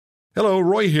Hello,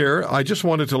 Roy here. I just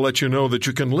wanted to let you know that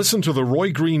you can listen to The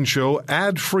Roy Green Show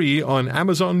ad-free on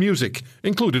Amazon Music,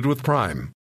 included with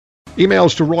Prime.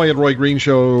 Emails to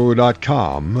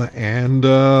roy@roygreenshow.com and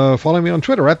follow me on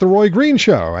Twitter at The Roy Green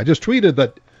Show. I just tweeted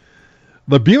that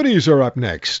the Beauties are up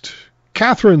next.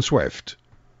 Catherine Swift,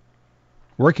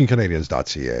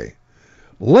 WorkingCanadians.ca.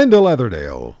 Linda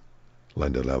Leatherdale.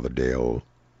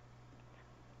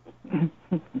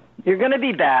 You're going to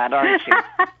be bad, aren't you?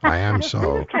 I am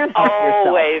so.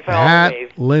 Always.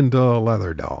 At Linda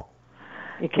Leatherdale.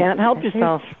 You can't help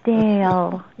yourself.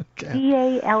 Dale.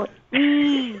 Dale.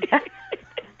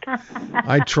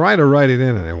 I try to write it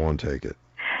in and it won't take it.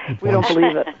 We don't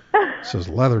believe it. It says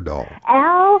Leatherdale.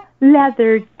 L.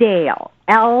 Leatherdale.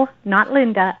 L, not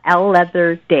Linda, L.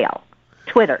 Leatherdale.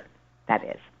 Twitter, that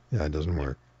is. Yeah, it doesn't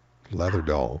work.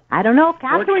 Leatherdale. I don't know.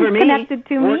 Catherine's connected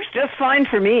to me. Works just fine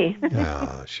for me.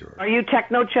 Yeah, sure. Are you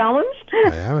techno challenged?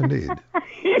 I am indeed.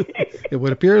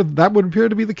 That would appear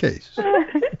to be the case.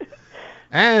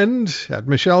 And at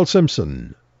Michelle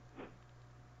Simpson.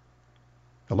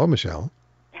 Hello, Michelle.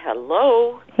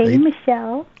 Hello. Hey,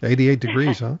 Michelle. 88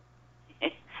 degrees, huh?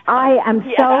 I am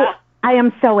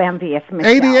so envious, Michelle.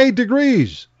 88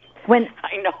 degrees. I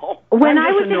know. When I'm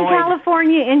I was just annoyed. in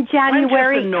California in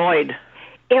January, I'm just annoyed.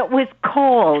 it was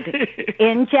cold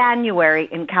in January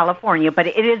in California, but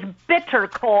it is bitter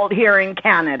cold here in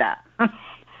Canada.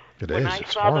 It When is. I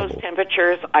It's saw horrible. those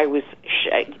temperatures, I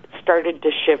started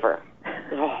to shiver.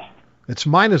 Oh. It's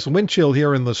minus wind chill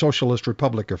here in the Socialist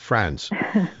Republic of France.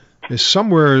 It's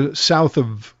somewhere south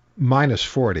of minus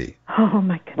 40. Oh,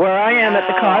 my God. Where I am at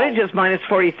the cottage is minus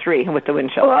 43 with the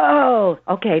wind chill. Whoa.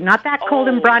 Okay, not that cold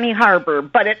in Bronny Harbor,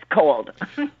 but it's cold.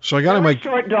 So I got in my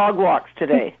Short dog walks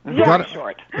today. got-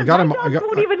 Short. I got in My my, dogs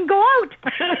won't even go out.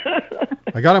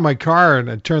 I got in my car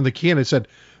and I turned the key and it said,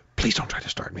 "Please don't try to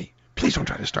start me. Please don't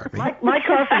try to start me." My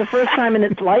car, for the first time in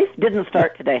its life, didn't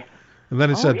start today. And then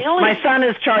it said, Really? My son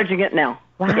is charging it now.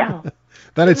 Wow.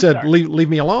 then it said, leave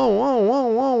me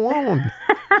alone.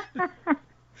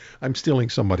 I'm stealing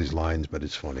somebody's lines, but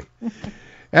it's funny.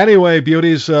 Anyway,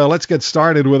 beauties, let's get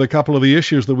started with a couple of the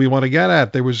issues that we want to get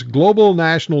at. There was global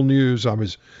national news. I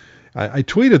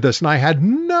tweeted this, and I had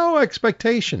no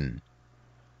expectation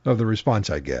of the response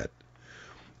I get.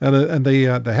 And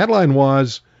the headline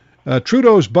was,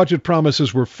 Trudeau's budget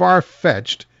promises were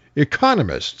far-fetched.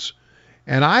 Economists.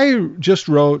 And I just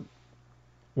wrote,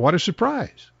 what a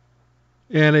surprise.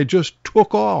 And it just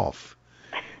took off.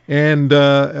 And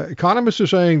economists are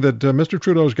saying that Mr.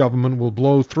 Trudeau's government will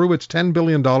blow through its $10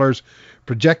 billion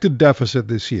projected deficit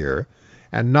this year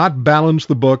and not balance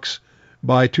the books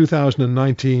by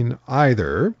 2019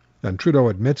 either. And Trudeau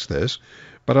admits this.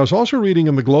 But I was also reading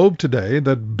in the Globe today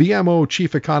that BMO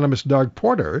chief economist Doug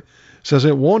Porter says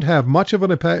it won't have much of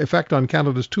an effect on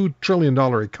Canada's $2 trillion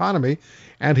economy.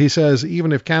 And he says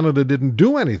even if Canada didn't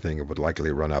do anything, it would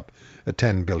likely run up a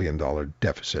 $10 billion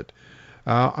deficit.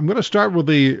 I'm going to start with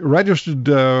the registered,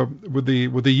 with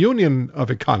the Union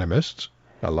of Economists.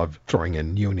 I love throwing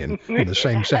in union in the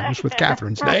same sentence with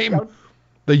Catherine's name.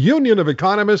 The Union of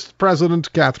Economists,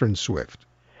 President Catherine Swift.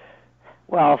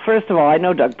 Well, first of all, I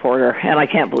know Doug Porter, and I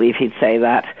can't believe he'd say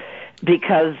that,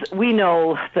 because we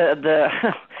know the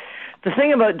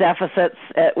thing about deficits,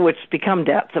 which become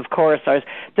debts, of course,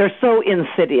 they're so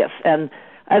insidious. And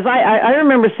as I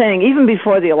remember saying, even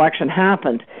before the election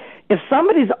happened, if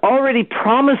somebody's already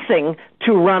promising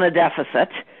to run a deficit,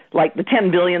 like the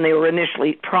 $10 billion they were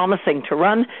initially promising to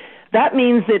run, that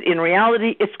means that in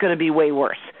reality it's going to be way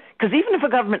worse. Because even if a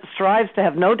government strives to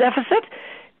have no deficit,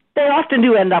 they often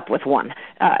do end up with one.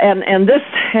 And this,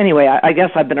 anyway, I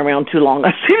guess I've been around too long.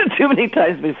 I've seen it too many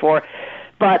times before.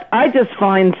 But I just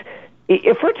find,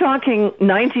 if we're talking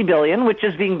 $90 billion, which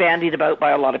is being bandied about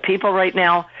by a lot of people right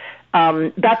now,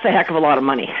 that's a heck of a lot of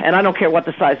money. And I don't care what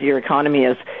the size of your economy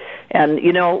is. And,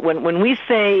 you know, when we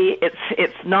say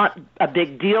it's not a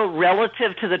big deal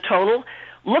relative to the total,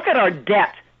 look at our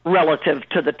debt relative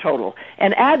to the total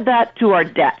and add that to our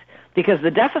debt, because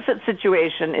the deficit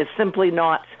situation is simply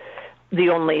not the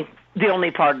only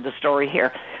part of the story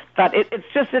here. But it's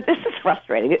just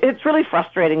frustrating. It's really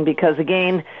frustrating because,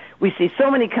 again, we see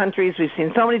so many countries, we've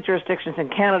seen so many jurisdictions in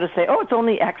Canada say, oh, it's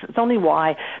only X, it's only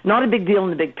Y, not a big deal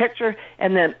in the big picture,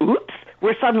 and then, oops,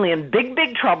 we're suddenly in big,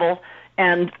 big trouble,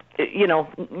 and, you know,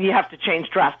 you have to change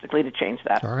drastically to change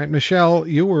that. All right, Michelle,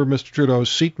 you were Mr.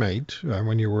 Trudeau's seatmate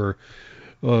when you were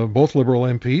both Liberal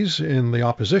MPs in the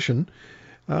opposition.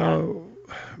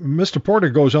 Mr. Porter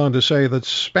goes on to say that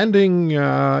spending,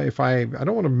 I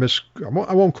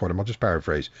won't quote him, I'll just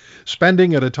paraphrase.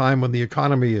 Spending at a time when the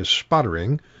economy is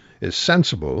sputtering is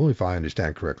sensible, if I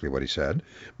understand correctly what he said.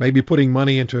 Maybe putting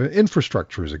money into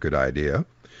infrastructure is a good idea.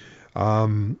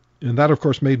 And that, of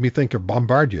course, made me think of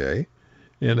Bombardier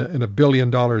in $1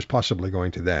 billion possibly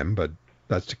going to them, but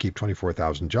that's to keep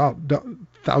 24,000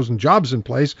 jobs in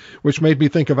place, which made me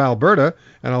think of Alberta.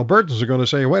 And Albertans are going to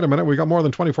say, wait a minute, we got more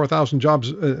than 24,000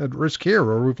 jobs at risk here,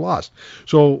 or we've lost.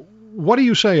 So what do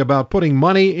you say about putting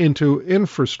money into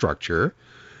infrastructure?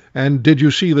 And did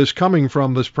you see this coming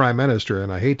from this Prime Minister?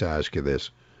 And I hate to ask you this.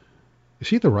 Is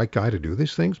he the right guy to do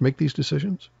these things, make these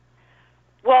decisions?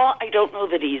 Well, I don't know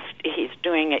that he's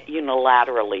doing it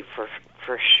unilaterally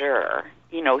for sure.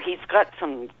 You know, he's got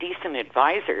some decent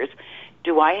advisors.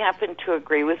 Do I happen to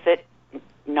agree with it?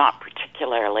 Not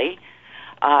particularly.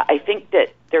 I think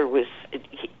that there was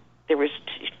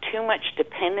too much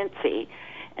dependency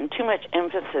and too much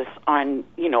emphasis on,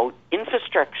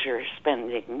 infrastructure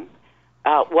spending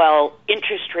while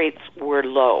interest rates were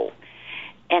low.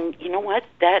 And you know what?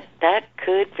 That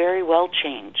could very well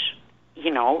change,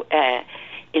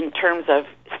 in terms of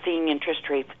seeing interest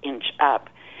rates inch up.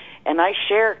 And I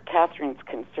share Catherine's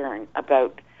concern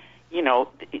about,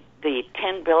 the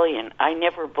 $10 billion. I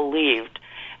never believed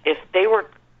if they were,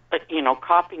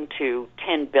 copping to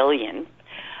 $10 billion.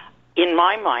 In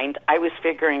my mind, I was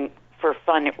figuring for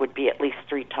fun it would be at least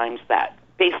 3 times that,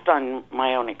 based on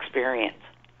my own experience.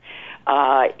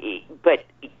 But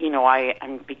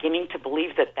I'm beginning to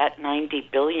believe that $90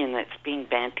 billion that's being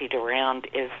bantied around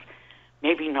is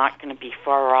maybe not going to be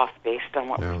far off based on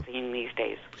what we're seeing these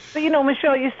days. But,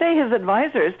 Michelle, you say his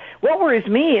advisors. What worries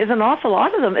me is an awful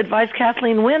lot of them advised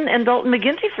Kathleen Wynne and Dalton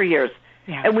McGuinty for years.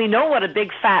 Yeah. And we know what a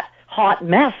big, fat, hot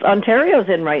mess Ontario's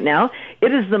in right now.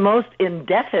 It is the most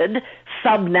indebted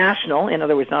subnational, in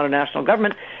other words, not a national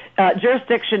government,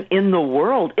 jurisdiction in the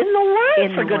world.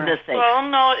 For goodness sake. Well,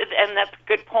 no, and that's a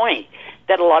good point,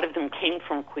 that a lot of them came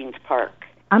from Queen's Park.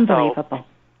 Unbelievable. So,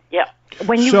 yeah.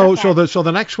 So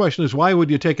the next question is, why would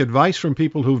you take advice from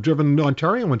people who've driven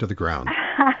Ontario into the ground?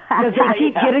 Because they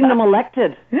keep getting them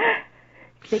elected.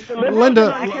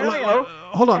 Linda,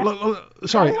 hold on.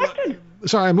 Sorry,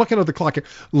 I'm looking at the clock here.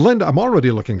 Linda, I'm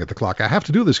already looking at the clock. I have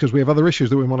to do this because we have other issues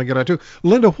that we want to get into.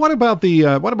 Linda, what about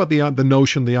the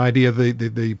notion, the idea,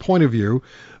 the point of view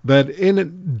that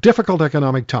in difficult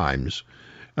economic times,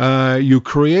 you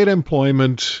create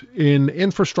employment in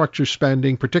infrastructure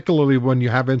spending, particularly when you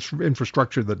have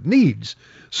infrastructure that needs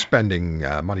spending,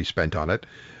 money spent on it.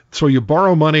 So you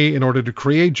borrow money in order to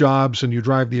create jobs, and you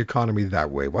drive the economy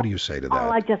that way. What do you say to that?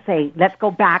 I just say, let's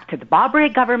go back to the Bob Rae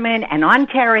government and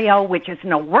Ontario, which is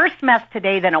in a worse mess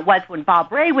today than it was when Bob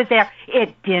Rae was there.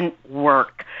 It didn't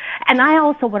work. And I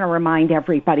also want to remind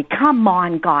everybody, come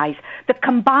on, guys, the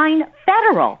combined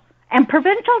federal and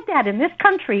provincial debt in this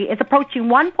country is approaching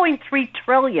 $1.3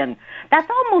 trillion. That's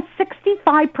almost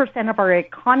 65% of our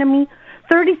economy,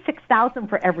 $36,000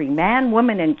 for every man,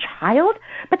 woman, and child.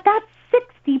 But that's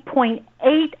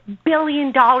 $60.8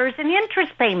 billion in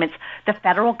interest payments. The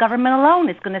federal government alone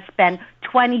is going to spend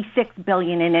 $26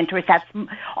 billion in interest. That's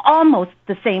almost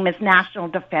the same as national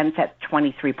defense at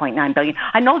 $23.9 billion.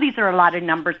 I know these are a lot of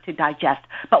numbers to digest,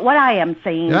 but what I am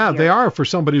saying here, they are for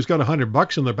somebody who's got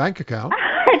 $100 in their bank account.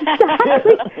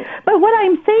 Exactly. But what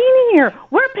I'm saying here,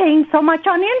 we're paying so much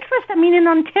on interest. I mean, in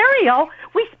Ontario,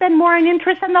 we spend more on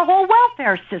interest than the whole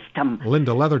welfare system.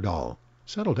 Linda Leatherdahl,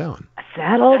 settle down.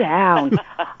 Settle down.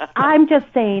 I'm just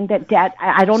saying that debt,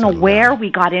 I don't know where we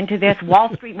got into this.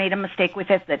 Wall Street made a mistake with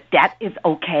this, that debt is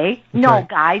okay. No,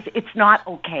 guys, it's not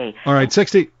okay. All right,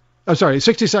 60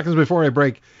 seconds before I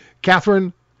break.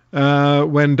 Catherine,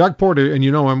 when Doug Porter, and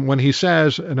you know him, when he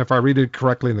says, and if I read it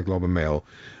correctly in the Globe and Mail,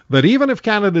 that even if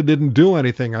Canada didn't do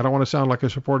anything, I don't want to sound like a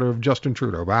supporter of Justin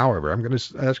Trudeau, but however, I'm going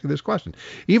to ask you this question.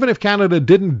 Even if Canada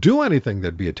didn't do anything,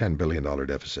 there'd be a $10 billion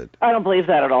deficit. I don't believe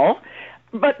that at all.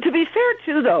 But to be fair,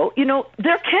 too, though,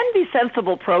 there can be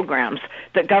sensible programs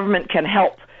that government can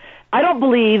help. I don't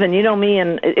believe, and you know me,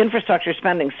 in infrastructure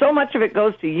spending. So much of it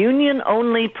goes to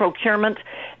union-only procurement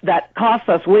that costs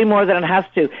us way more than it has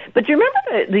to. But do you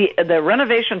remember the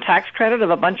renovation tax credit of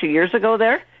a bunch of years ago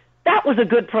there? That was a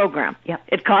good program. Yeah.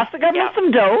 It cost the government some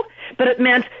dough, but it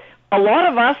meant a lot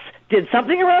of us did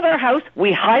something around our house.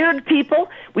 We hired people.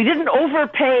 We didn't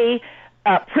overpay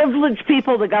privileged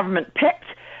people the government picked.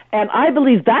 And I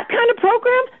believe that kind of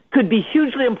program could be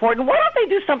hugely important. Why don't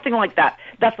they do something like that?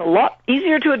 That's a lot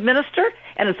easier to administer,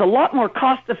 and it's a lot more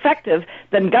cost-effective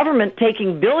than government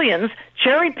taking billions,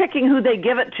 cherry-picking who they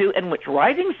give it to and which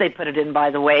ridings they put it in, by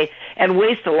the way, and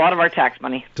waste a lot of our tax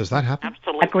money. Does that happen?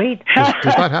 Absolutely. Agreed.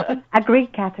 Does that happen?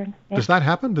 Agreed, Catherine. Yes. Does that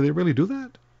happen? Do they really do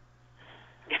that?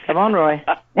 Come on, Roy.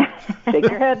 Shake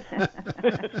your head.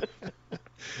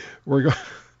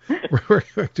 We're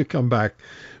going to come back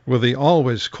with the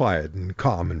always quiet and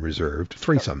calm and reserved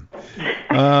threesome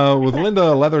with Linda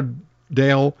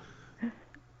Leatherdale,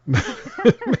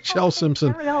 Michelle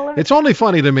Simpson. It's only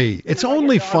funny to me. It's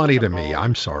only funny to me.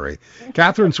 I'm sorry.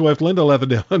 Catherine Swift, Linda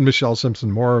Leatherdale, and Michelle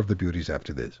Simpson. More of the beauties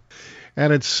after this.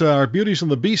 And it's our Beauties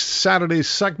and the Beast Saturday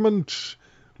segment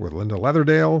with Linda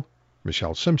Leatherdale,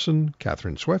 Michelle Simpson,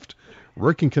 Catherine Swift,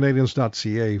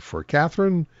 WorkingCanadians.ca for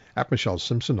Catherine, at Michelle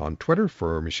Simpson on Twitter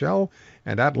for Michelle,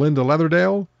 and at Linda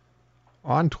Leatherdale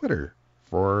on Twitter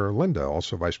for Linda,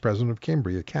 also Vice President of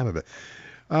Cambria, Canada.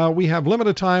 We have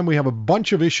limited time. We have a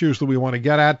bunch of issues that we want to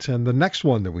get at, and the next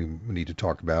one that we need to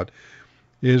talk about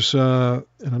is, and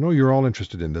I know you're all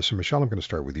interested in this, and Michelle, I'm going to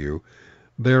start with you.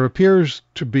 There appears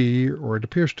to be, or it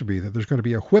appears to be, that there's going to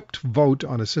be a whipped vote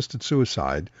on assisted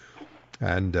suicide,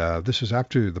 and this is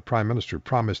after the Prime Minister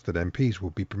promised that MPs will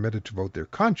be permitted to vote their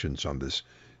conscience on this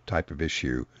type of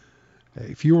issue.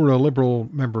 If you were a Liberal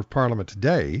member of Parliament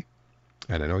today,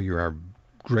 and I know you have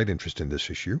great interest in this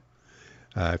issue,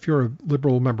 if you're a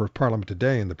Liberal member of Parliament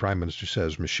today and the Prime Minister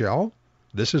says, Michelle,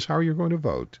 this is how you're going to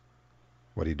vote,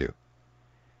 what do you do?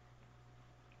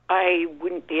 I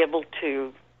wouldn't be able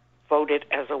to vote it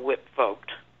as a whip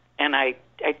vote. And I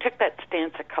took that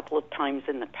stance a couple of times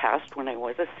in the past when I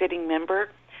was a sitting member.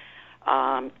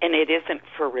 And it isn't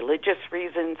for religious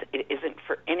reasons. It isn't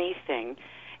for anything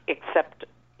except,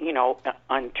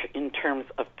 in terms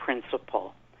of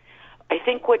principle. I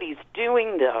think what he's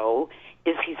doing, though,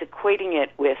 is he's equating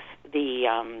it with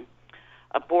the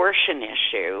abortion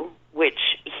issue, which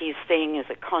he's saying is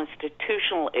a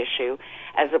constitutional issue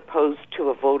as opposed to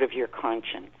a vote of your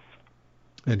conscience.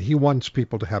 And he wants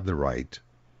people to have the right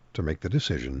to make the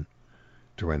decision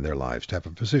to end their lives, to have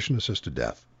a physician-assisted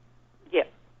death. Yeah.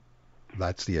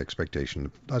 That's the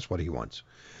expectation. That's what he wants.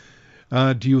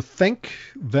 Do you think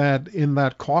that in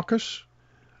that caucus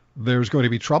there's going to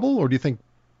be trouble, or do you think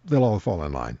they'll all fall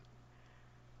in line?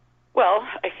 Well,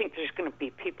 I think there's going to be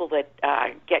people that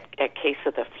get a case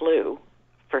of the flu,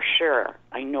 for sure.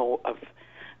 I know of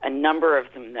a number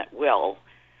of them that will,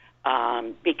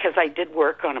 because I did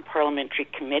work on a parliamentary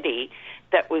committee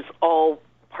that was all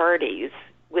parties,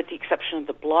 with the exception of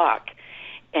the Bloc.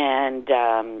 And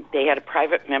they had a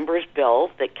private member's bill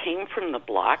that came from the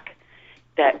Bloc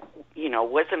that,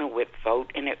 wasn't a whip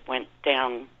vote, and it went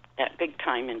down at big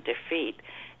time in defeat.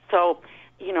 So,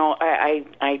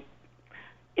 I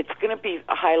it's going to be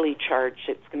highly charged.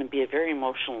 It's going to be a very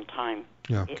emotional time.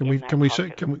 Yeah. Can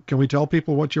we tell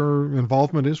people what your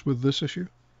involvement is with this issue?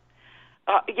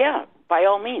 Yeah, by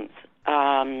all means.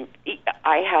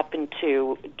 I happen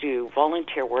to do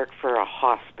volunteer work for a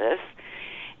hospice,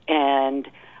 and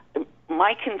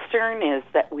my concern is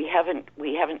that we haven't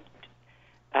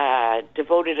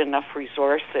devoted enough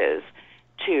resources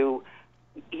to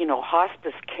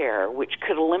hospice care, which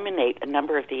could eliminate a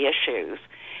number of the issues.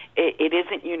 It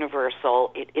isn't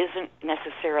universal. It isn't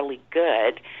necessarily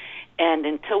good, and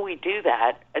until we do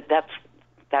that,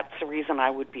 that's the reason I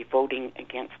would be voting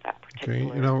against that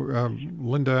particular. Okay,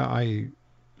 Linda, I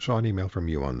saw an email from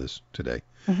you on this today,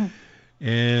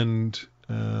 and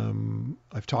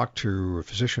I've talked to a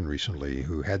physician recently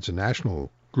who heads a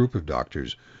national group of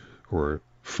doctors who are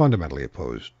fundamentally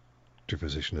opposed to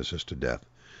physician-assisted death.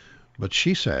 But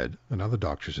she said, and other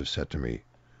doctors have said to me,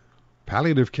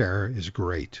 palliative care is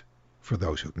great for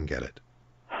those who can get it.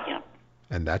 Yeah.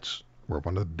 And that's where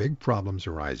one of the big problems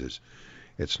arises.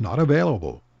 It's not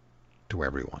available to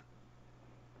everyone.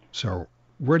 So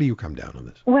where do you come down on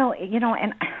this? Well,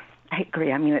 and I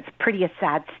agree. I mean, it's pretty a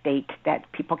sad state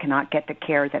that people cannot get the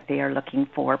care that they are looking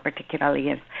for,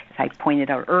 particularly as I pointed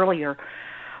out earlier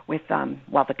with,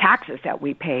 the taxes that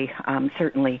we pay,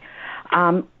 certainly.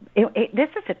 This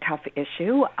is a tough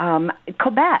issue.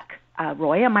 Quebec,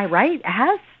 Roy, am I right,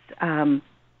 has,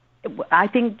 I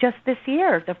think just this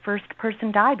year, the first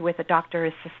person died with a doctor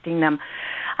assisting them.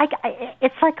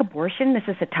 It's like abortion. This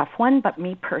is a tough one, but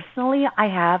me personally, I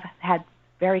have had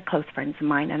very close friends of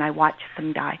mine, and I watched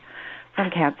them die from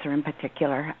cancer in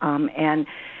particular. And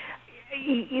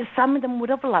some of them would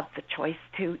have loved the choice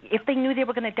to, if they knew they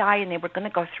were going to die and they were going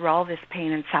to go through all this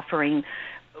pain and suffering,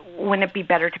 wouldn't it be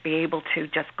better to be able to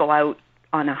just go out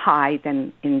on a high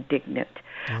than indignant?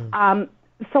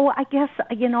 So I guess,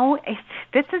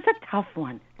 this is a tough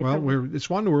one. It's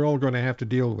one we're all going to have to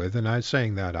deal with, and I'm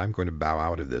saying that I'm going to bow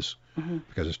out of this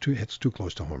because it's too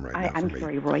close to home right now for me. I'm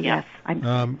sorry, Roy. Yes.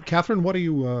 Catherine, what do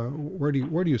you where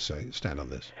do you stand on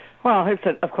this? Well, it's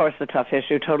of course a tough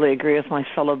issue. Totally agree with my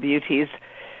fellow beauties.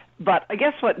 But I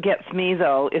guess what gets me,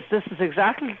 though, is this is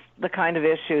exactly the kind of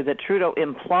issue that Trudeau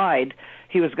implied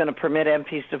he was going to permit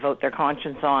MPs to vote their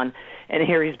conscience on, and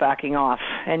here he's backing off.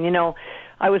 And,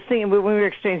 I was thinking when we were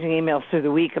exchanging emails through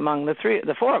the week among the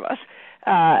four of us,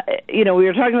 we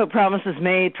were talking about promises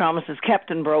made, promises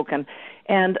kept and broken,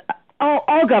 and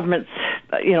all governments,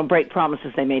 break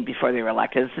promises they made before they were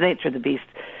elected. It's the nature of the beast.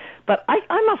 But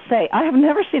I must say, I have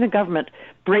never seen a government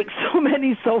break so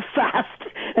many so fast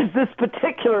as this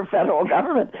particular federal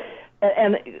government.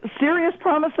 And serious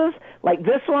promises like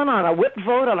this one on a whip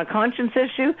vote on a conscience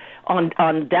issue,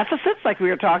 on deficits like we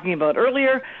were talking about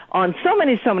earlier, on so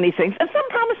many things. And some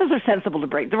promises are sensible to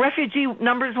break. The refugee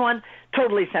numbers one,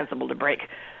 totally sensible to break.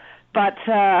 But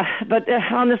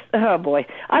on this, oh boy,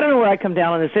 I don't know where I come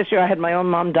down on this issue. I had my own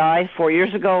mom die 4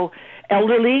 years ago,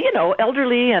 elderly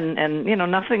and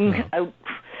nothing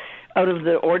out of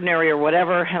the ordinary or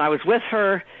whatever. And I was with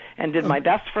her and did my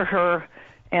best for her.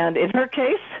 And in her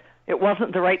case, it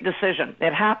wasn't the right decision.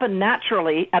 It happened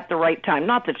naturally at the right time.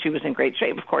 Not that she was in great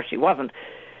shape. Of course she wasn't.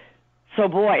 So,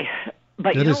 boy.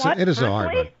 But you know what? It is a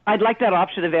hard one. I'd like that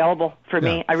option available for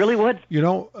me. I really would.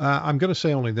 I'm going to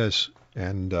say only this.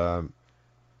 And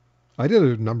I did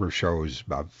a number of shows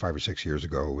about 5 or 6 years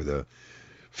ago with a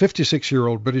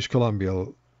 56-year-old British Columbia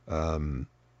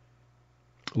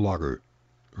logger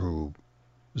who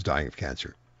was dying of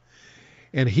cancer.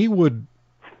 And he would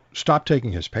stop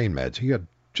taking his pain meds. He had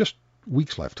just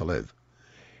weeks left to live.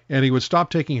 And he would stop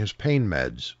taking his pain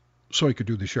meds so he could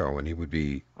do the show, and he would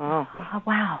be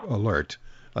alert.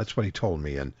 That's what he told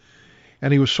me. And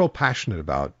he was so passionate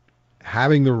about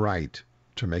having the right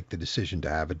to make the decision to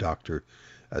have a doctor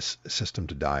assist him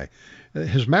to die.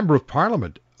 His member of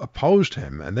parliament opposed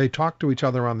him, and they talked to each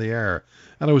other on the air,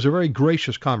 and it was a very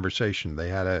gracious conversation. They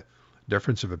had a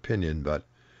difference of opinion, but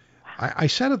I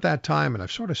said at that time, and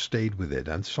I've sort of stayed with it,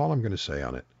 and that's all I'm going to say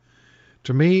on it.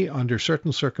 To me, under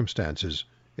certain circumstances,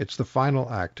 it's the final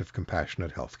act of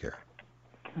compassionate health care.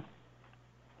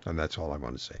 And that's all I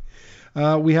want to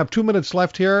say. We have 2 minutes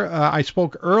left here. I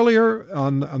spoke earlier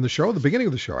on the show, the beginning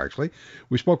of the show, actually.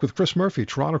 We spoke with Chris Murphy,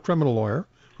 Toronto criminal lawyer,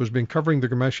 who's been covering the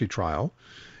Ghomeshi trial.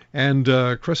 And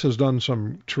Chris has done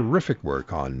some terrific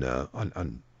work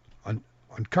on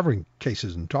covering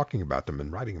cases and talking about them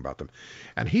and writing about them.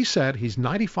 And he said he's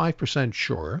 95%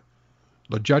 sure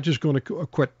the judge is going to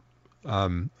acquit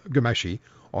Ghomeshi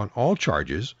on all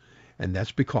charges, and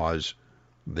that's because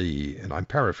and I'm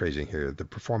paraphrasing here, the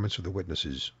performance of the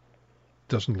witnesses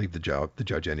doesn't leave the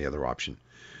judge any other option.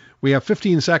 We have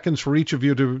 15 seconds for each of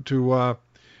you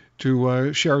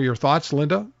to share your thoughts.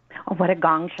 Linda? Oh, what a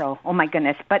gong show. Oh, my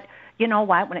goodness. But you know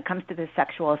what? When it comes to this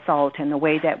sexual assault and the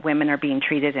way that women are being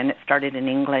treated, and it started in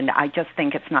England, I just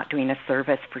think it's not doing a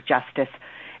service for justice.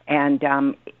 And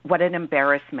what an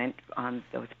embarrassment on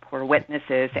those poor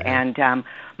witnesses. And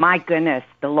my goodness,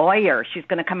 the lawyer, she's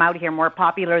going to come out here more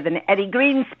popular than Eddie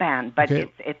Greenspan. But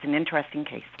it's an interesting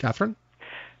case. Catherine?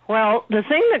 Well, the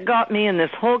thing that got me in this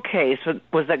whole case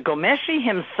was that Ghomeshi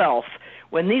himself,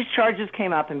 when these charges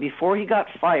came up and before he got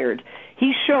fired,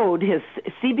 he showed his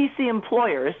CBC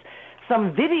employers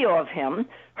some video of him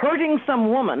hurting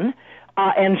some woman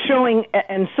and showing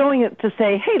it to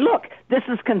say, hey, look, this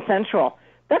is consensual.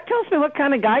 That tells me what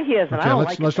kind of guy he is, and I don't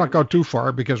like it. Let's not go too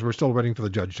far because we're still waiting for the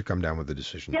judge to come down with the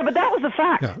decision. Yeah, but that was a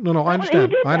fact. Yeah, no, I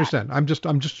understand. I understand. I'm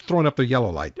just throwing up the yellow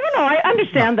light. No, I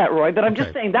understand that, Roy, but I'm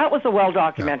just saying that was a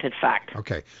well-documented fact.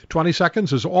 Okay, 20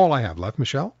 seconds is all I have left.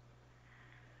 Michelle?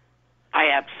 I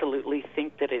absolutely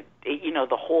think that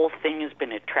the whole thing has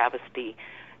been a travesty,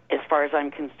 as far as I'm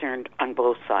concerned, on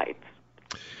both sides.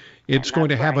 It's going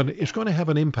to have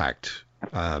an impact.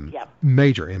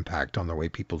 Major impact on the way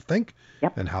people think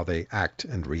and how they act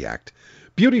and react.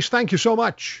 Beauties, thank you so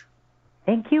much.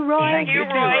 Thank you, Roy. Thank you,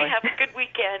 Roy. Have a good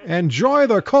weekend. Enjoy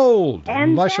the cold,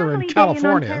 and unless you're in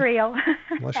California.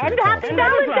 And happy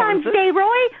Valentine's Day,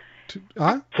 Roy.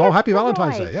 Happy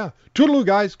Valentine's Day, yeah. Toodaloo,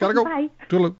 guys. Gotta go. Bye. Toodaloo.